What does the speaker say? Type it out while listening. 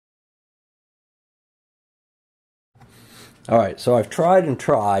Alright, so I've tried and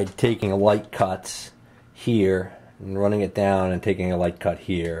tried taking light cuts here and running it down and taking a light cut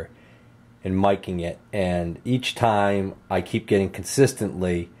here and miking it, and each time I keep getting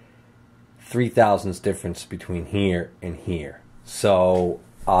consistently 0.003 difference between here and here. So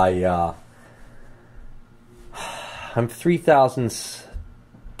I'm 0.003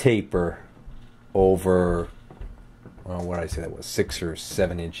 taper over, well, what did I say that was, 6 or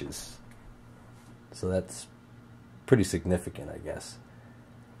 7 inches. So that's pretty significant, I guess.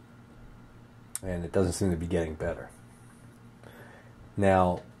 And it doesn't seem to be getting better.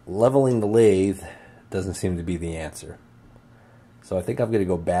 Now, leveling the lathe doesn't seem to be the answer. So I think I'm going to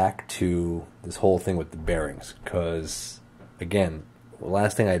go back to this whole thing with the bearings, because, again, the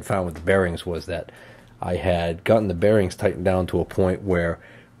last thing I had found with the bearings was that I had gotten the bearings tightened down to a point where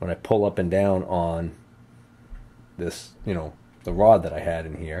when I pull up and down on this, you know, the rod that I had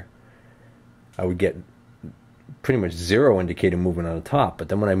in here, I would get pretty much zero indicator movement on the top, but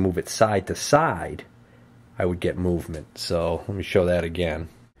then when I move it side to side, I would get movement. So let me show that again.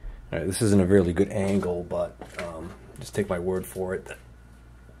 All right, this isn't a really good angle, but just take my word for it that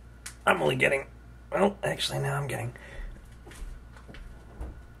I'm only getting, well, actually now I'm getting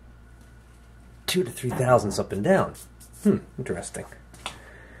 2 to 3 thousandths up and down. Interesting.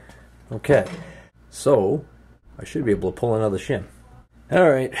 Okay, so I should be able to pull another shim. All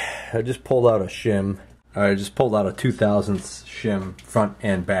right, I just pulled out a shim. I just pulled out a 0.002 shim front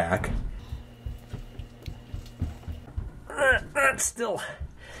and back. That's still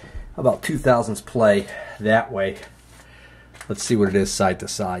about 0.002 play that way. Let's see what it is side to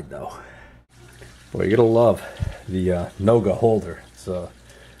side though. Boy, you're gonna love the Noga holder. It's a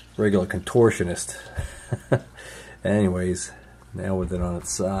regular contortionist. Anyways, now with it on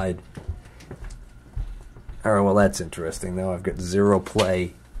its side. Alright, well that's interesting. Now I've got 0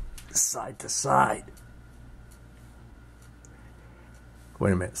 play side to side.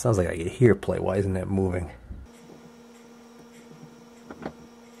 Wait a minute, sounds like I can hear play. Why isn't that moving?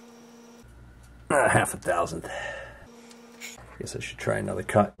 0.5 thousandth. Guess I should try another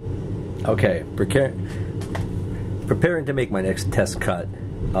cut. Okay, preparing to make my next test cut.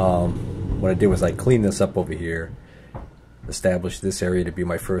 What I did was I cleaned this up over here, established this area to be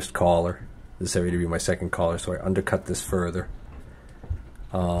my first collar, this area to be my second collar, so I undercut this further.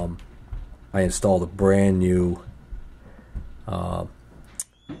 I installed a brand new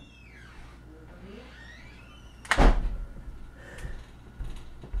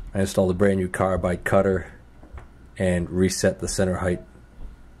carbide cutter and reset the center height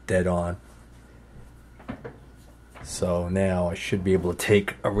dead on. So now I should be able to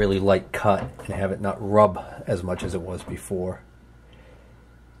take a really light cut and have it not rub as much as it was before.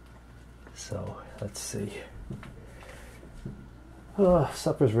 So let's see.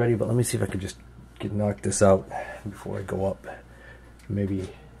 Supper's ready, but let me see if I can just knock this out before I go up. Maybe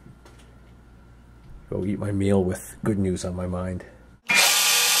go eat my meal with good news on my mind.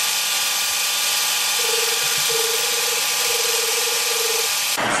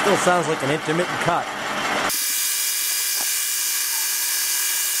 Still sounds like an intermittent cut.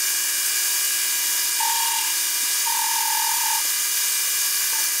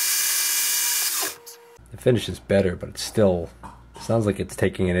 The finish is better, but it still sounds like it's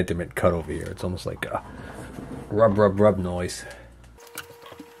taking an intermittent cut over here. It's almost like a rub, rub, rub noise.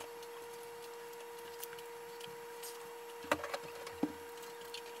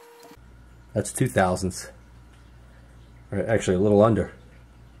 That's 0.002. Or actually a little under.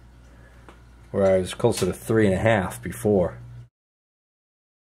 Where I was closer to 3.5 before.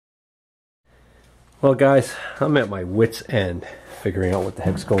 Well guys, I'm at my wit's end figuring out what the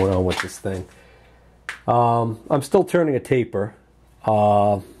heck's going on with this thing. I'm still turning a taper.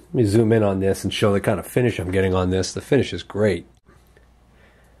 Let me zoom in on this and show the kind of finish I'm getting on this. The finish is great.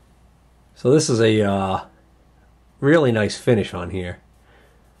 So this is a really nice finish on here.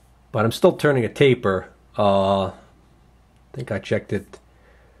 But I'm still turning a taper. I think I checked it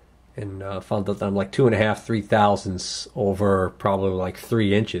and found out that I'm like 2.5, 3 thousandths over probably like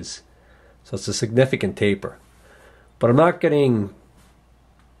 3 inches. So it's a significant taper. But I'm not getting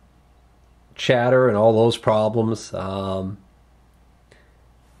chatter and all those problems. So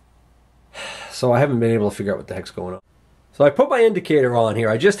I haven't been able to figure out what the heck's going on. So I put my indicator on here.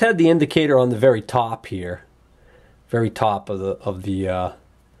 I just had the indicator on the very top here. Very top of the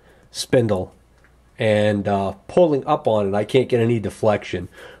spindle. And pulling up on it, I can't get any deflection.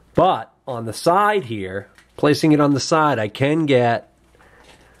 But on the side here, placing it on the side, I can get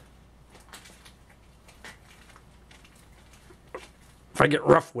if I get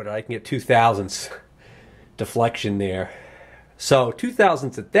rough with it, I can get 2 thousandths deflection there. So 2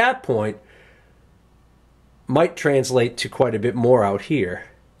 thousandths at that point, might translate to quite a bit more out here.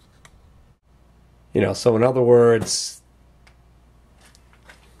 You know, so in other words,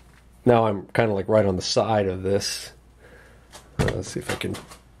 now I'm kind of like right on the side of this. Let's see if I can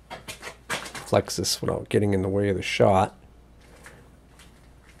flex this without getting in the way of the shot.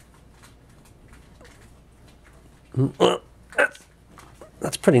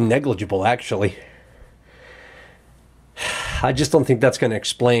 That's pretty negligible, actually. I just don't think that's going to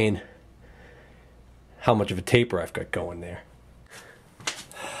explain how much of a taper I've got going there.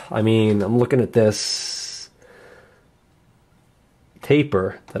 I mean, I'm looking at this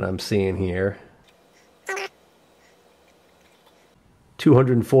taper that I'm seeing here.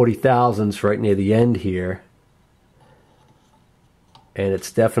 240 thousandths right near the end here. And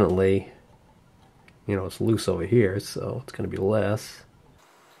it's definitely, you know, it's loose over here, so it's going to be less.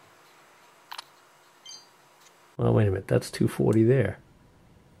 Well, wait a minute, that's 240 there.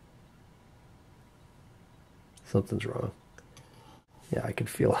 Something's wrong. Yeah, I could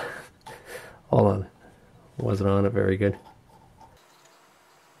feel it. Hold on. Wasn't on it very good.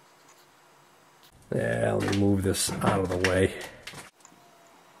 Yeah, let me move this out of the way.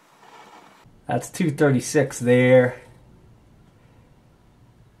 That's 236 there.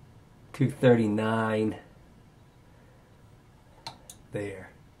 239 there.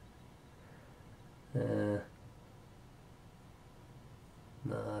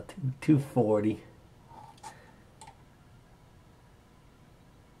 Nah, 240.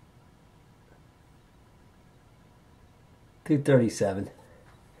 $237.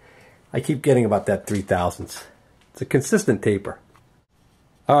 I keep getting about that 3/1000ths. It's a consistent taper.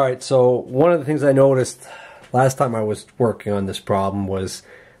 Alright, so one of the things I noticed last time I was working on this problem was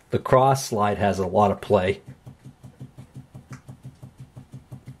the cross slide has a lot of play.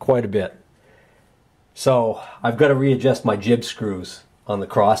 Quite a bit. So I've got to readjust my jib screws on the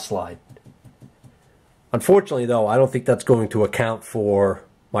cross slide. Unfortunately though, I don't think that's going to account for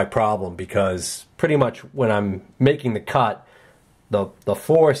my problem, because pretty much when I'm making the cut, the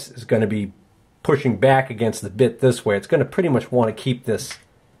force is going to be pushing back against the bit this way. It's going to pretty much want to keep this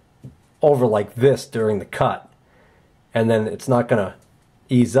over like this during the cut, and then it's not going to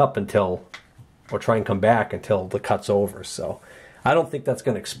ease up until, or try and come back until the cut's over. So I don't think that's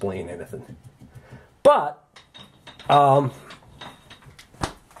going to explain anything. But I'll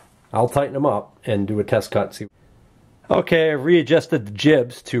tighten them up and do a test cut and see. Okay, I've readjusted the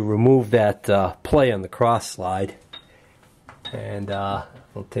jibs to remove that play on the cross slide, and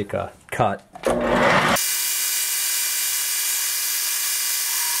we'll take a cut.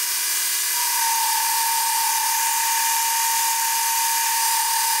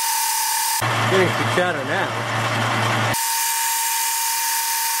 Getting some chatter now.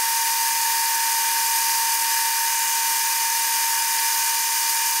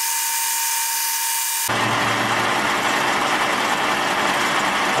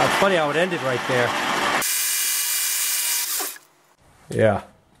 It's funny how it ended right there. Yeah,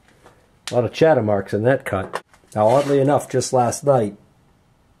 a lot of chatter marks in that cut. Now, oddly enough, just last night,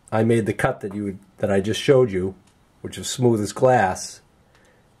 I made the cut that I just showed you, which is smooth as glass,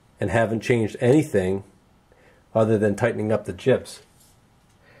 and haven't changed anything other than tightening up the jibs.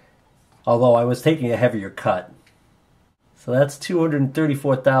 Although I was taking a heavier cut. So that's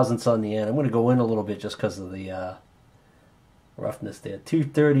 234 thousandths on the end. I'm going to go in a little bit just because of the roughness there.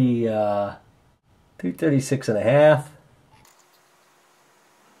 230, 236 and a half.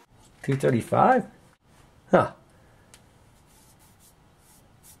 235? Huh.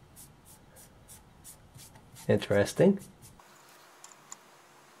 Interesting.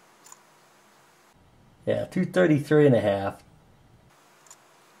 Yeah, 233 and a half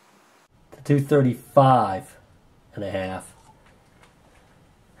to 235 and a half.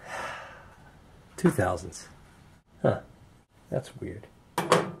 2/1000ths. Huh. That's weird.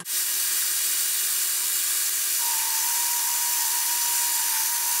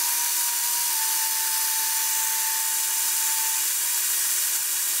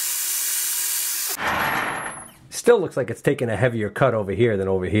 Still looks like it's taking a heavier cut over here than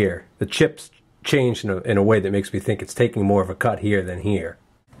over here. The chips changed in a way that makes me think it's taking more of a cut here than here.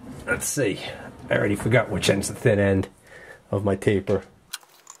 Let's see. I already forgot which end's the thin end of my taper.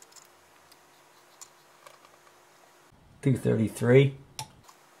 233.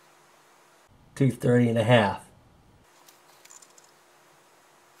 230 and a half.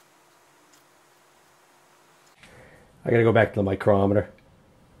 I gotta go back to the micrometer.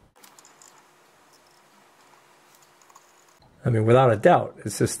 I mean, without a doubt,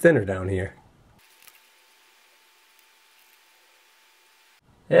 it's just thinner down here.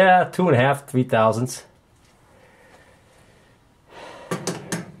 Yeah, 2.5, 3/1000ths.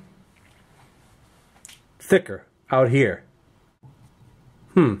 thicker out here.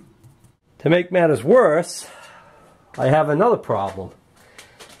 To make matters worse, I have another problem,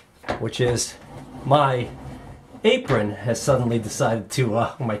 which is my apron has suddenly decided to,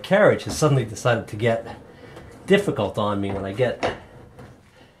 my carriage has suddenly decided to get difficult on me when I get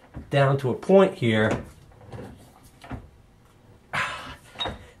down to a point here.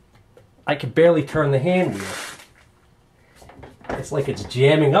 I can barely turn the hand wheel. It's like it's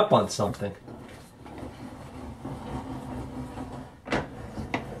jamming up on something.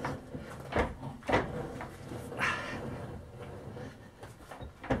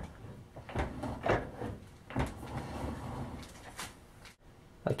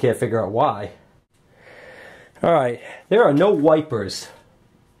 I can't figure out why. Alright, there are no wipers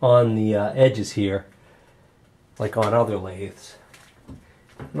on the edges here, like on other lathes.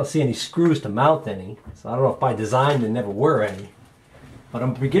 I don't see any screws to mount any, so I don't know if by design there never were any. But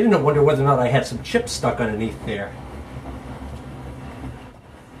I'm beginning to wonder whether or not I had some chips stuck underneath there.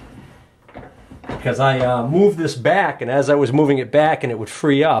 Because I moved this back, and as I was moving it back and it would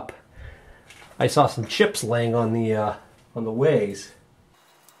free up, I saw some chips laying on the ways.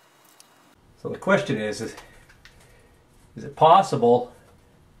 So the question is it possible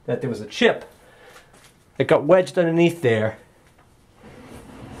that there was a chip that got wedged underneath there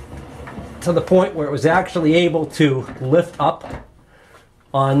to the point where it was actually able to lift up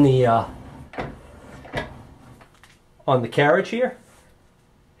on the carriage here?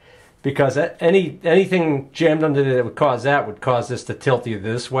 Because anything jammed under there that would cause this to tilt either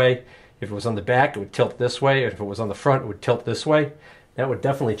this way. If it was on the back, it would tilt this way. If it was on the front, it would tilt this way. That would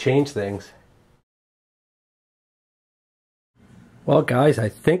definitely change things. Well, guys, I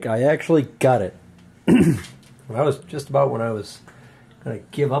think I actually got it. When I was going to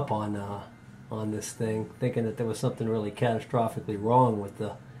give up on this thing, thinking that there was something really catastrophically wrong with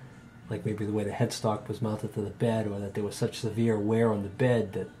like maybe the way the headstock was mounted to the bed, or that there was such severe wear on the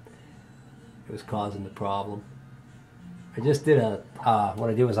bed that it was causing the problem. I just did what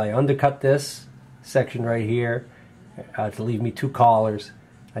I did was I undercut this section right here to leave me 2 collars.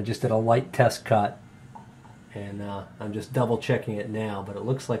 I just did a light test cut, and I'm just double checking it now, but it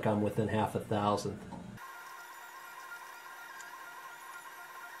looks like I'm within 0.5 thousandth.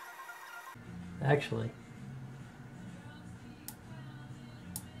 Actually,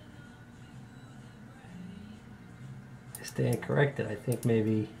 I stand corrected. I think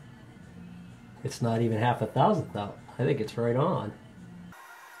maybe it's not even 0.5 thousandth out. I think it's right on.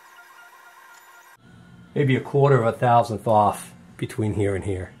 Maybe 1/4 thousandth off between here and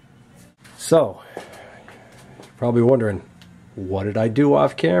here. So, you're probably wondering, what did I do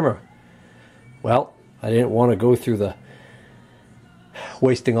off camera? Well, I didn't want to go through the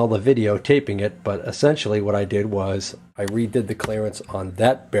wasting all the video taping it, but essentially what I did was I redid the clearance on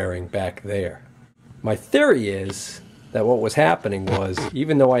that bearing back there. My theory is that what was happening was,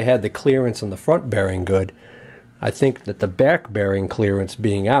 even though I had the clearance on the front bearing good, I think that the back bearing clearance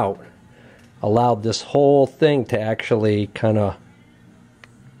being out allowed this whole thing to actually kind of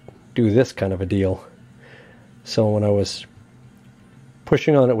do this kind of a deal. So when I was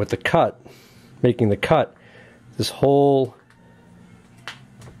pushing on it with the cut, making the cut, this whole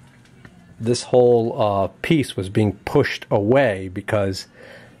piece was being pushed away, because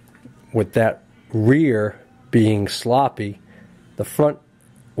with that rear being sloppy, the front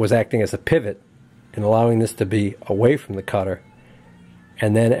was acting as a pivot and allowing this to be away from the cutter.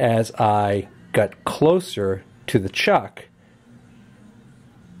 And then as I got closer to the chuck,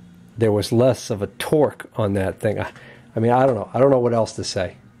 there was less of a torque on that thing. I mean, I don't know. I don't know what else to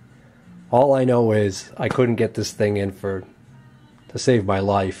say. All I know is I couldn't get this thing in to save my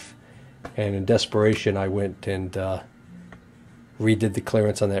life. And in desperation, I went and redid the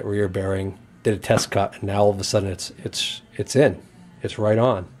clearance on that rear bearing, did a test cut, and now all of a sudden it's in. It's right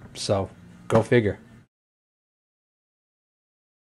on. So, go figure.